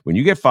game, when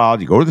you get fouled,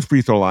 you go to the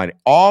free throw line,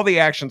 all the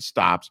action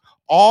stops,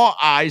 all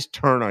eyes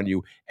turn on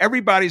you,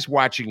 everybody's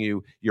watching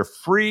you, you're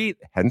free,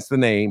 hence the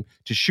name,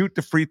 to shoot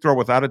the free throw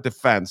without a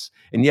defense.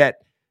 And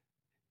yet,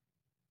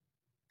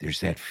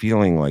 there's that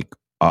feeling like,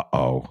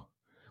 uh-oh,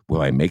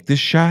 will I make this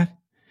shot?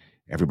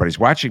 Everybody's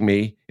watching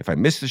me. If I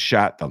miss the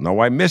shot, they'll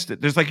know I missed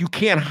it. There's like, you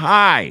can't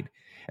hide.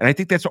 And I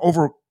think that's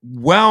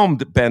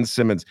overwhelmed Ben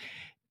Simmons.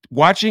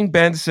 Watching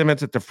Ben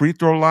Simmons at the free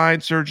throw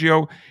line,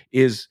 Sergio,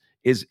 is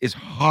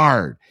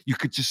hard. You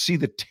could just see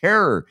the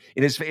terror.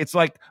 It's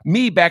like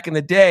me back in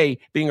the day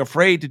being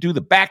afraid to do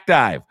the back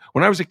dive.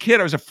 When I was a kid,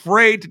 I was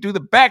afraid to do the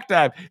back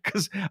dive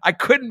because I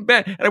couldn't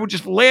bend, and I would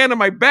just land on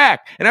my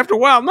back. And after a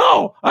while,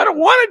 no, I don't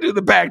want to do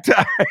the back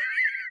dive.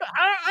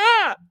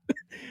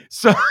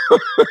 So,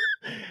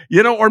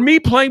 or me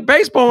playing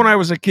baseball when I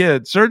was a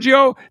kid.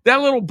 Sergio,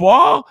 that little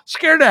ball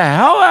scared the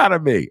hell out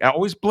of me. I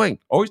always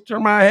blinked, always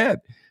turned my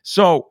head.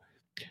 So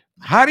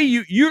how do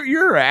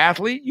you're an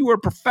athlete, you were a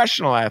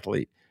professional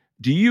athlete.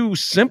 Do you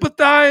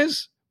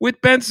sympathize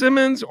with Ben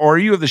Simmons, or are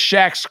you of the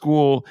Shaq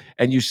school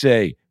and you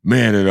say,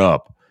 man it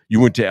up, you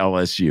went to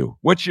LSU?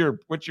 What's your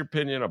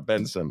opinion of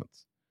Ben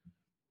Simmons?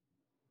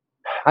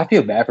 I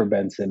feel bad for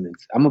Ben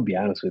Simmons. I'm going to be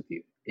honest with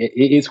you.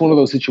 It's one of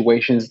those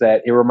situations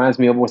that it reminds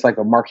me of almost like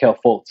a Markelle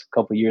Fultz a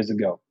couple of years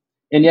ago.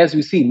 And as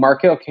we see,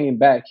 Markelle came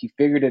back. He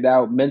figured it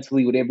out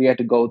mentally, whatever he had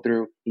to go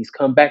through. He's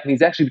come back, and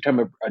he's actually become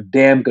a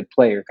damn good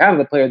player, kind of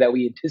the player that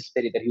we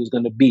anticipated that he was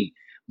going to be.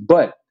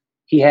 But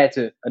he had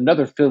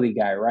another Philly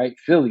guy, right?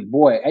 Philly,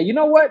 boy. And you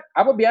know what?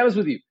 I'm going to be honest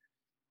with you.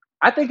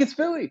 I think it's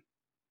Philly.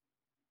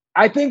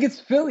 Now I think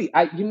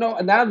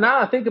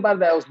about it,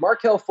 that was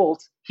Markelle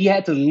Fultz. He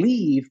had to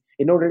leave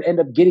in order to end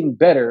up getting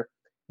better.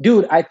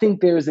 Dude, I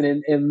think there's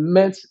an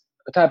immense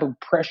type of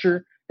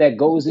pressure that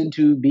goes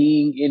into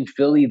being in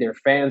Philly. Their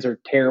fans are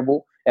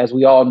terrible, as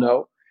we all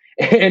know.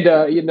 And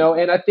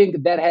and I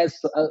think that has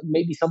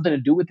maybe something to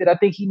do with it. I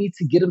think he needs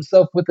to get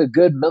himself with a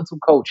good mental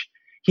coach.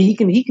 He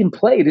can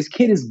play. This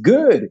kid is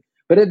good,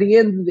 but at the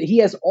end, he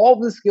has all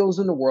the skills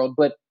in the world.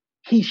 But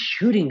he's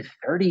shooting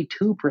 32%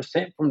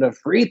 from the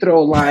free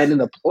throw line in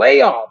the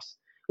playoffs.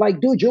 Like,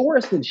 dude, you're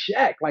worse than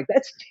Shaq. Like,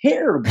 that's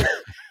terrible.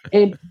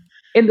 and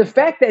the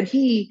fact that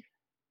he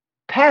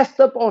passed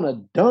up on a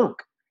dunk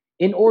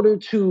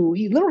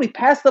he literally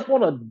passed up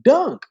on a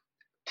dunk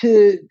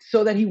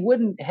so that he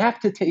wouldn't have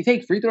to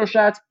take free throw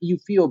shots. You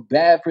feel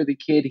bad for the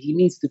kid. He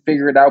needs to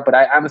figure it out. But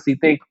I honestly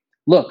think,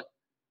 look,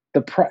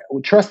 the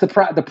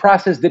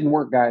process didn't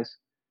work, guys.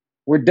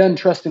 We're done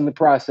trusting the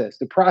process.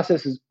 The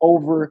process is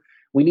over.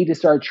 We need to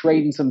start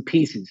trading some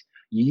pieces.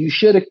 You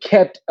should have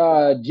kept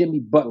Jimmy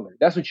Butler.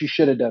 That's what you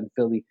should have done,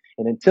 Philly.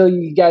 And until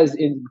you guys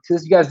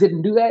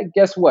didn't do that,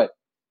 guess what?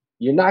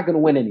 You're not going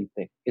to win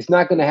anything. It's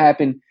not going to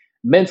happen.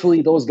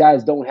 Mentally, those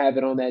guys don't have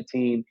it on that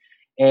team.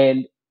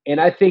 And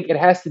I think it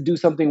has to do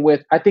something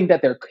with, I think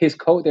that their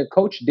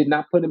coach did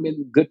not put him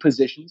in good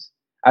positions.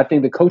 I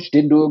think the coach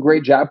didn't do a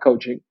great job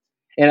coaching.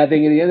 And I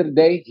think at the end of the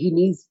day, he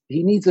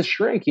needs a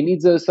shrink. He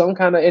needs some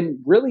kind of, and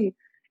really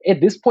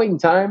at this point in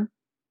time,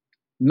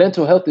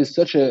 mental health is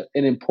such an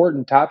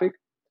important topic.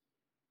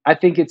 I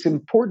think it's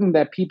important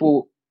that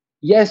people,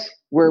 yes,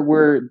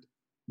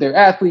 they're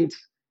athletes.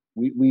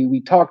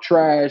 We talk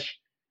trash.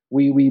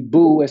 We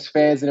boo as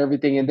fans and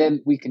everything. And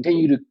then we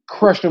continue to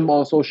crush them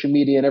on social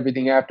media and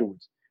everything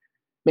afterwards.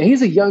 Man,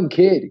 he's a young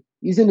kid.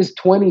 He's in his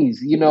 20s.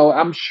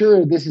 I'm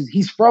sure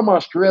he's from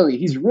Australia.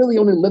 He's really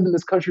only lived in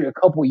this country a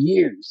couple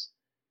years.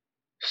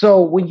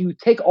 So when you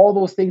take all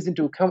those things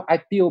into account,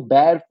 I feel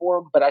bad for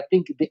him. But I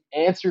think the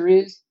answer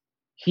is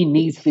he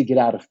needs to get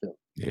out of Philly.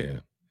 Yeah.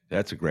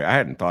 That's I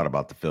hadn't thought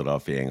about the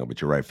Philadelphia angle, but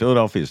you're right.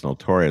 Philadelphia is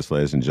notorious,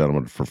 ladies and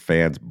gentlemen, for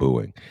fans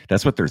booing.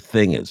 That's what their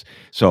thing is.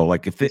 So,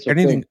 like, if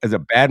anything is a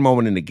bad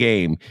moment in the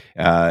game,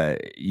 and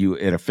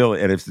if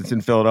it's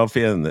in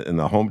Philadelphia and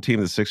the home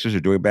team, the Sixers are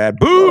doing bad,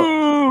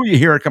 boo! You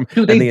hear it come.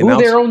 Dude, they boo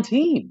their own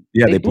team.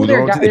 Yeah, they boo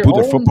their own team. They boo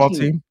their football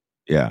team.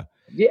 Yeah.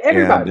 Yeah,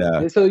 everybody.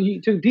 And so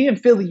to be in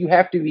Philly, you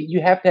have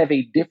to have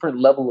a different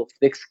level of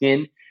thick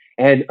skin.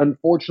 And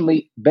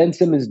unfortunately, Ben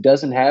Simmons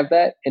doesn't have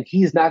that, and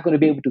he's not going to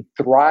be able to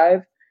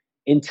thrive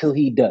until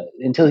he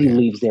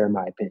leaves there, in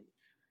my opinion.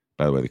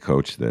 By the way, the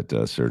coach that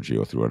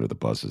Sergio threw under the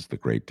bus is the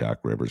great Doc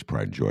Rivers,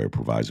 pride and joy of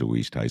Proviso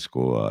East High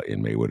School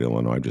in Maywood,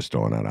 Illinois. I'm just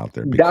throwing that out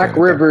there. Doc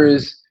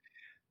Rivers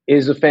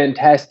is a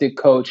fantastic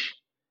coach.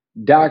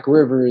 Doc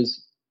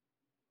Rivers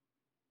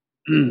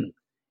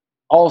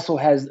also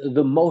has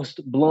the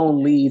most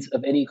blown leads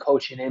of any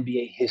coach in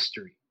NBA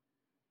history.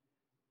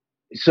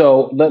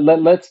 So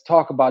let's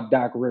talk about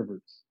Doc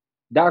Rivers.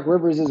 Doc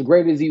Rivers, as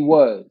great as he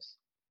was,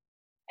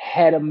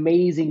 had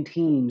amazing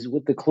teams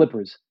with the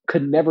Clippers,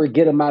 could never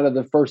get them out of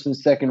the first and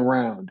second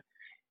round.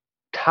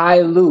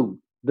 Ty Lue,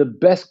 the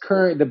best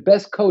coaches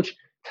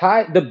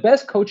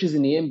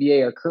in the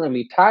NBA are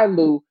currently Ty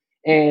Lue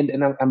and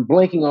I'm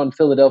blanking on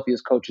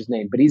Philadelphia's coach's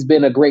name, but he's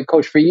been a great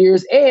coach for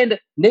years, and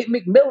Nick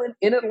McMillan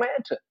in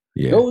Atlanta.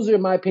 Yeah. Those are,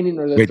 in my opinion,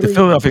 are the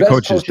Philadelphia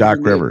coach is Doc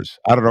Rivers.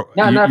 I don't know.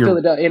 Not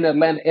Philadelphia. In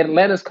Atlanta,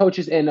 Atlanta's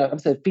coaches, and I'm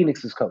saying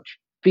Phoenix's coach.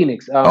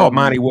 Phoenix.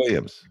 Monty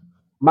Williams.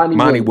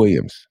 Monty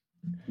Williams.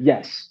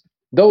 Yes.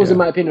 Those, in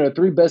my opinion, are the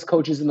three best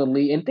coaches in the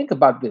league. And think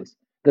about this.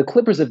 The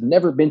Clippers have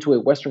never been to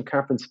a Western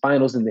Conference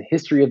Finals in the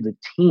history of the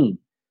team.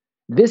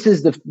 This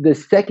is the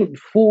second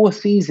full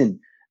season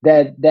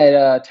that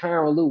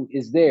Tyronn Lue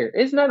is there.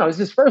 It's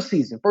his first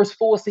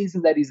full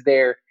season that he's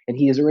there, and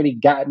he has already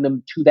gotten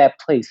them to that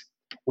place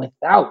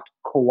without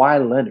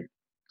Kawhi Leonard.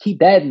 Keep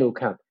that into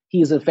account.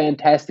 He is a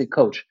fantastic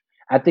coach.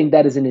 I think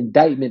that is an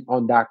indictment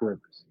on Doc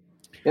Rivers.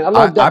 And I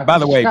love Doc. By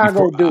the way,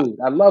 dude,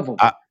 I love him.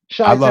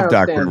 I love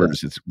Doc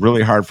Rivers. It's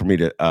really hard for me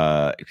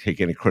to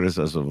take any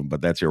criticism of him,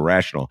 but that's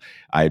irrational.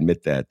 I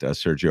admit that,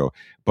 Sergio.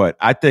 But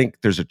I think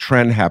there's a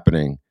trend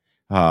happening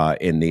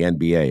in the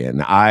NBA, and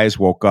the eyes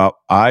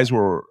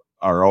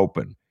are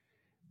open.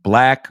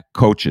 Black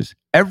coaches.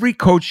 Every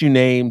coach you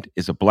named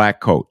is a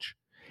black coach.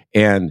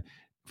 And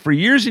for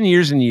years and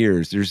years and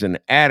years, there's an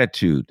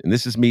attitude, and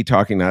this is me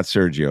talking, not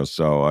Sergio,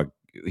 so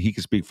he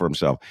can speak for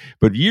himself.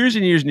 But years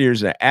and years and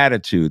years, an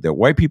attitude that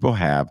white people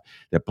have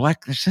that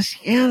black, there's just,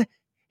 he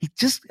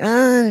just,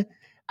 that's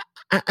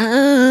it.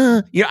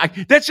 You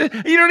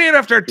don't even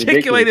have to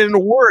articulate it in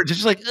words.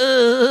 It's just like,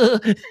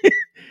 don't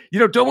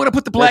want to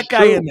put the black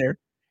guy in there.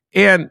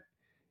 And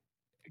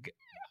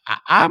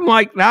I'm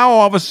like, now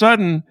all of a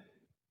sudden,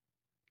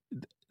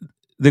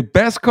 the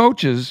best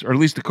coaches, or at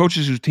least the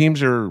coaches whose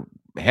teams are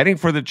heading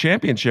for the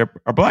championship,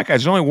 are black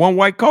guys. There's only one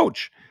white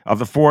coach of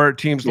the four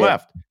teams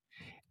left.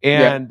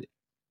 And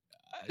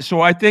so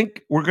I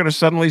think we're going to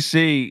suddenly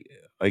see,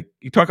 like,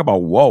 you talk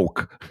about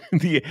woke,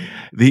 they're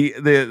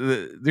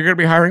going to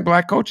be hiring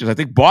black coaches. I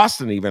think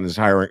Boston even is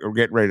hiring or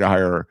getting ready to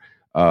hire.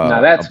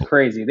 No, that's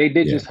crazy. They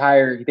did just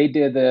hire. They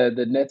did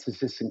the Nets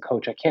assistant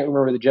coach. I can't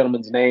remember the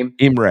gentleman's name.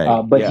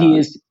 Imre, but he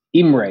is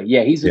Imre.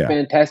 Yeah, he's a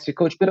fantastic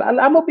coach. But I'm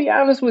gonna be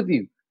honest with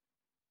you.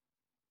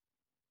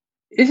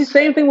 It's the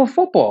same thing with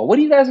football. What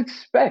do you guys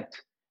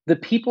expect? The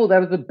people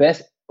that are the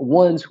best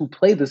ones who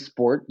play the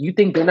sport, you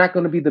think they're not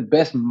going to be the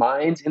best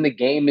minds in the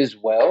game as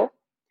well?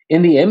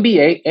 In the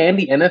NBA and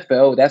the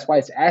NFL, that's why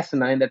it's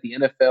asinine that the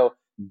NFL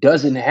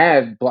doesn't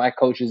have black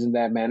coaches in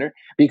that manner,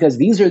 because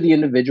these are the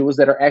individuals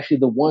that are actually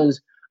the ones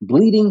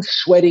bleeding,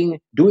 sweating,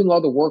 doing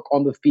all the work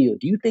on the field.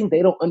 Do you think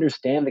they don't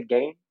understand the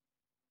game?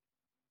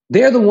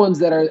 They're the ones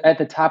that are at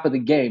the top of the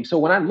game. So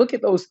when I look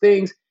at those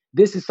things,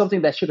 this is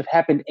something that should have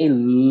happened a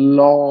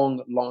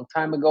long, long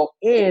time ago.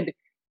 And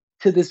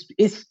to this,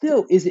 it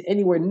still isn't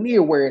anywhere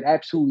near where it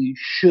absolutely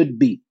should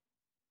be.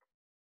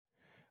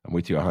 I'm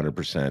with you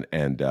 100%.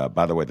 And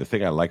by the way, the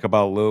thing I like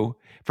about Lou,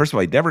 first of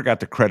all, he never got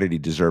the credit he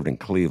deserved in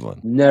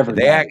Cleveland. Never.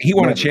 He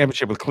won a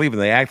championship with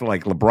Cleveland. They acted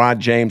like LeBron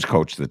James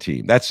coached the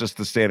team. That's just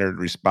the standard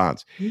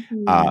response.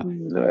 And I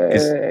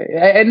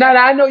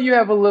know you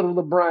have a little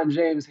LeBron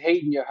James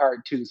hate in your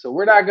heart too. So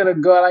we're not gonna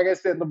go. Like I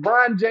said,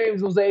 LeBron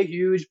James was a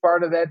huge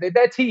part of that.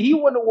 That team, he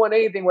wouldn't have won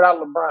anything without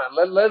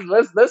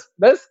LeBron.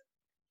 Let's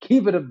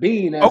keep it a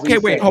bean. Okay,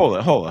 wait, hold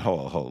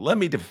on. Let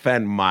me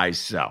defend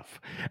myself.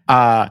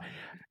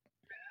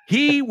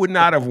 He would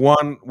not have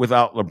won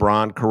without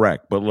LeBron,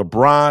 correct. But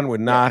LeBron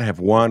would not have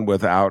won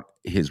without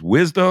his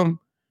wisdom,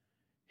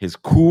 his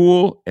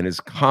cool, and his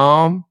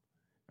calm.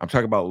 I'm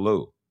talking about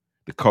Lou,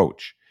 the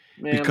coach.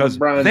 Man, because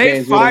LeBron they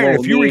James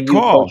fired, if you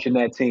recall. Coaching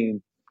that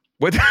team.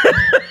 What?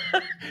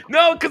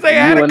 No, because they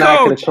had a coach. I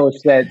could have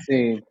coached that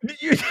team.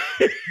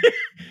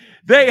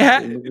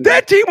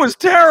 That team was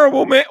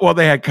terrible, man. Well,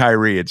 they had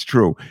Kyrie, it's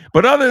true.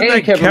 But other than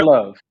that,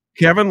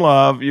 Kevin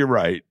Love, you're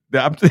right.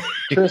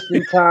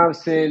 Tristan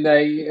Thompson.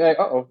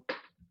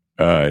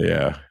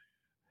 Yeah.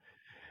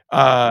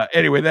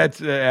 Anyway, that's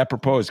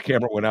apropos. His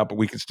camera went out, but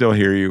we can still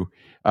hear you.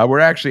 We're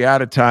actually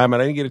out of time,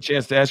 and I didn't get a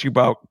chance to ask you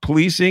about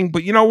policing.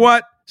 But you know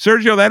what,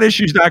 Sergio, that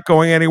issue's not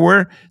going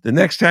anywhere. The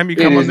next time you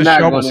come on the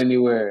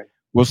show,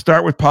 we'll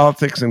start with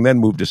politics and then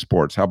move to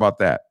sports. How about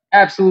that?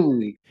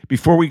 Absolutely.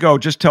 Before we go,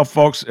 just tell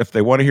folks if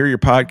they want to hear your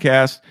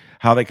podcast,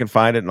 how they can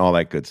find it and all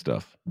that good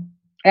stuff.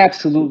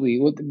 Absolutely.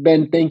 Well,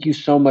 Ben, thank you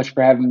so much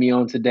for having me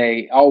on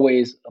today.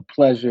 Always a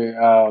pleasure.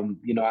 I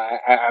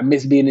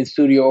miss being in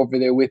studio over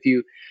there with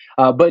you.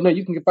 But no,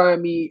 you can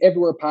find me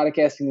everywhere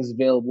podcasting is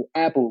available: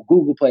 Apple,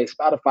 Google Play,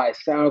 Spotify,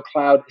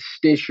 SoundCloud,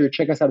 Stitcher.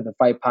 Check us out at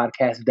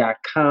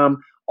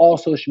thefightpodcast.com. All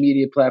social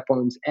media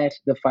platforms at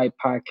The Fight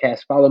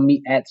Podcast. Follow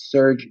me at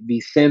Sergio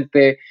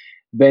Vicente.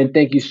 Ben,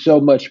 thank you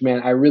so much, man.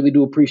 I really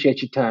do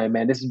appreciate your time,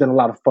 man. This has been a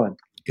lot of fun.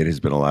 It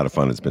has been a lot of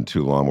fun. It's been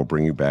too long. We'll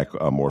bring you back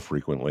more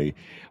frequently.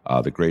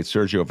 The great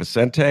Sergio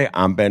Vicente.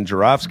 I'm Ben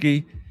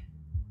Jarofsky.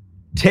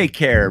 Take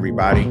care,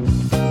 everybody.